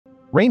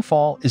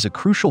Rainfall is a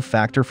crucial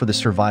factor for the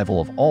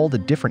survival of all the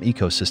different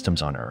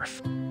ecosystems on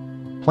Earth.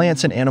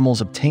 Plants and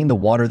animals obtain the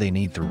water they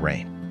need through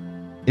rain.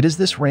 It is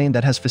this rain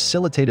that has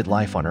facilitated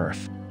life on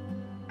Earth.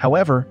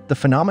 However, the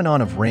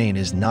phenomenon of rain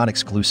is not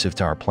exclusive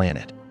to our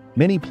planet.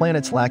 Many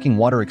planets lacking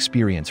water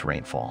experience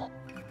rainfall.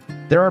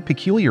 There are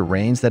peculiar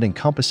rains that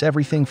encompass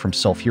everything from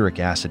sulfuric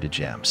acid to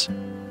gems.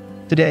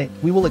 Today,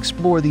 we will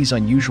explore these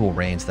unusual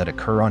rains that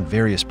occur on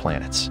various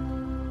planets.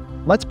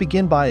 Let's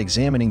begin by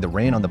examining the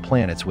rain on the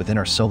planets within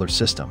our solar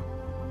system.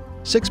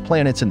 6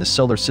 planets in the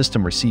solar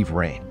system receive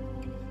rain.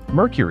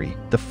 Mercury,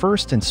 the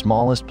first and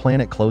smallest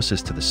planet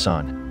closest to the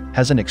Sun,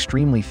 has an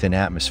extremely thin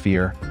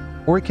atmosphere,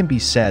 or it can be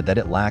said that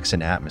it lacks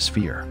an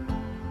atmosphere.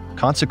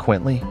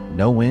 Consequently,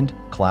 no wind,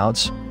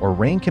 clouds, or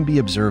rain can be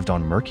observed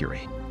on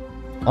Mercury.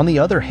 On the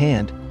other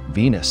hand,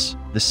 Venus,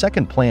 the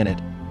second planet,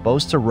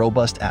 boasts a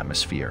robust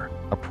atmosphere,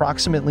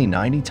 approximately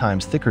 90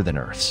 times thicker than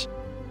Earth's.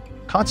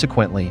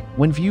 Consequently,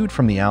 when viewed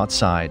from the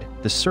outside,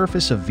 the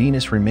surface of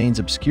Venus remains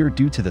obscure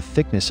due to the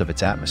thickness of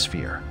its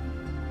atmosphere.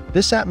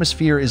 This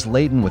atmosphere is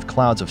laden with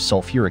clouds of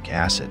sulfuric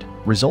acid,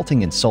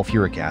 resulting in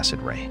sulfuric acid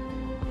rain.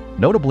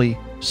 Notably,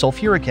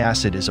 sulfuric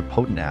acid is a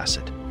potent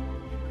acid.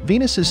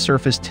 Venus's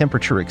surface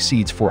temperature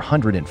exceeds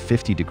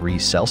 450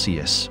 degrees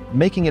Celsius,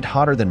 making it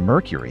hotter than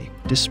Mercury,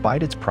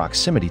 despite its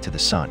proximity to the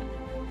Sun.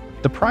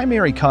 The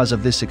primary cause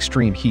of this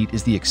extreme heat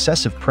is the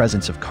excessive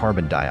presence of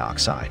carbon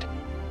dioxide.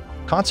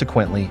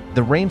 Consequently,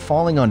 the rain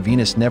falling on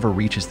Venus never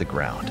reaches the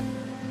ground.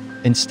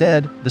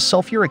 Instead, the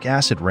sulfuric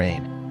acid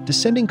rain,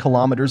 descending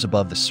kilometers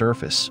above the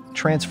surface,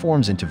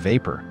 transforms into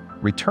vapor,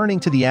 returning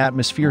to the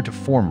atmosphere to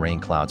form rain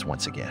clouds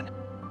once again.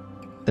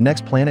 The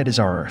next planet is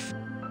our Earth.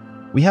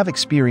 We have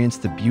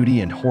experienced the beauty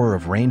and horror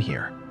of rain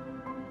here.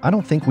 I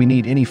don't think we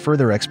need any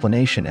further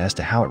explanation as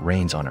to how it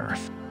rains on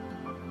Earth.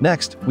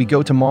 Next, we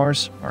go to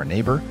Mars, our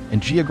neighbor,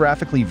 and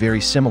geographically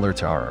very similar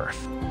to our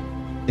Earth.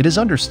 It is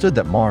understood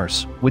that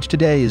Mars, which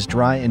today is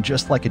dry and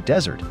just like a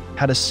desert,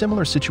 had a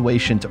similar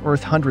situation to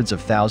Earth hundreds of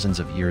thousands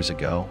of years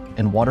ago,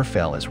 and water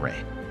fell as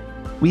rain.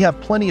 We have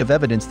plenty of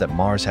evidence that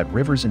Mars had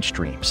rivers and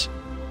streams.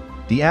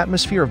 The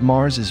atmosphere of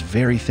Mars is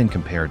very thin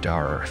compared to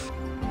our Earth.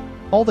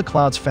 All the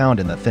clouds found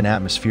in the thin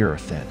atmosphere are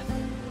thin.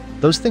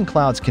 Those thin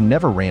clouds can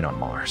never rain on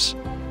Mars.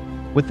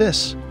 With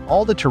this,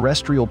 all the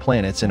terrestrial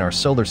planets in our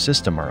solar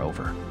system are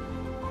over.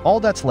 All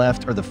that's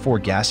left are the 4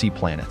 gassy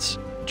planets: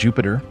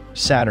 Jupiter,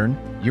 Saturn,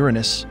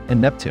 Uranus,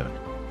 and Neptune.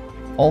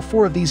 All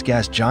 4 of these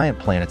gas giant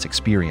planets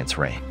experience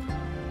rain,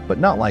 but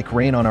not like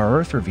rain on our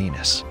Earth or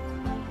Venus.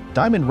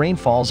 Diamond rain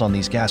falls on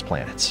these gas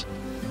planets.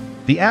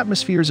 The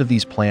atmospheres of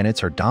these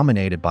planets are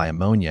dominated by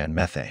ammonia and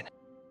methane.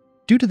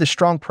 Due to the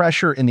strong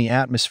pressure in the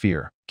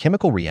atmosphere,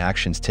 chemical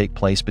reactions take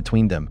place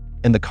between them,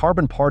 and the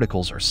carbon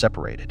particles are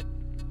separated.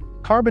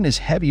 Carbon is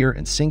heavier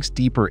and sinks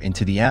deeper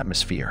into the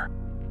atmosphere.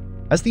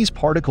 As these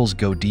particles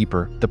go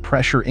deeper, the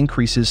pressure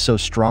increases so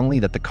strongly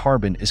that the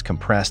carbon is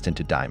compressed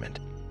into diamond.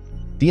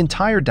 The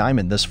entire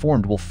diamond thus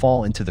formed will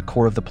fall into the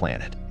core of the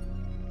planet.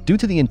 Due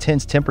to the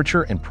intense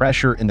temperature and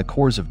pressure in the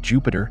cores of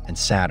Jupiter and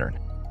Saturn,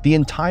 the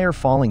entire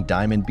falling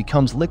diamond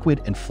becomes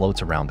liquid and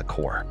floats around the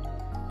core.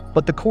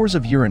 But the cores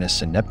of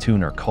Uranus and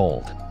Neptune are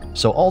cold,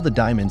 so all the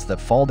diamonds that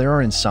fall there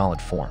are in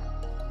solid form.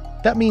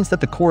 That means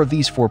that the core of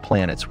these 4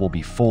 planets will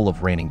be full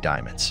of raining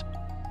diamonds.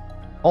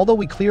 Although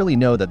we clearly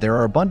know that there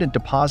are abundant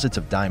deposits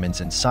of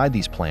diamonds inside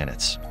these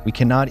planets, we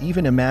cannot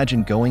even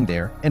imagine going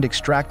there and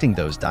extracting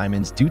those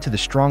diamonds due to the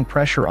strong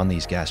pressure on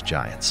these gas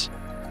giants.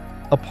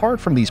 Apart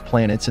from these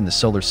planets in the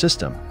solar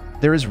system,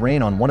 there is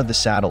rain on one of the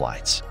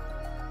satellites.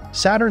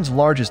 Saturn's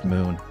largest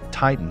moon,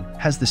 Titan,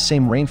 has the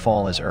same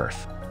rainfall as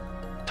Earth.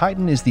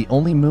 Titan is the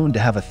only moon to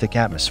have a thick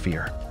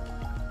atmosphere.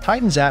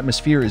 Titan's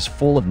atmosphere is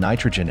full of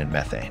nitrogen and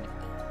methane.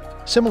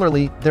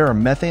 Similarly, there are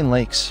methane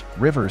lakes,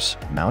 rivers,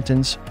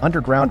 mountains,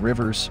 underground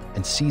rivers,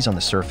 and seas on the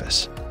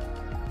surface.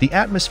 The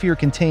atmosphere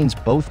contains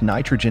both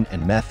nitrogen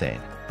and methane,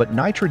 but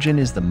nitrogen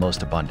is the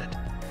most abundant.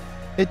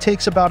 It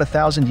takes about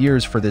 1,000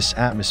 years for this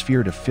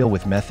atmosphere to fill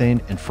with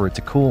methane and for it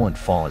to cool and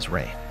fall as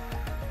rain.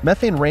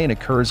 Methane rain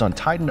occurs on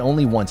Titan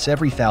only once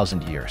every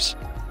 1,000 years.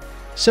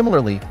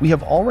 Similarly, we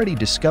have already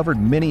discovered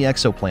many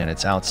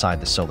exoplanets outside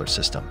the solar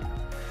system.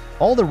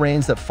 All the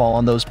rains that fall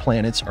on those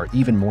planets are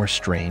even more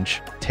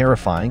strange,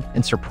 terrifying,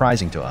 and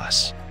surprising to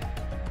us.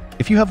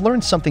 If you have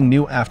learned something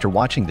new after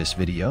watching this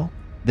video,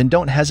 then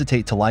don't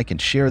hesitate to like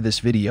and share this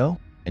video,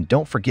 and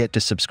don't forget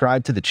to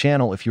subscribe to the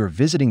channel if you're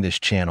visiting this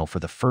channel for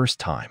the first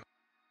time.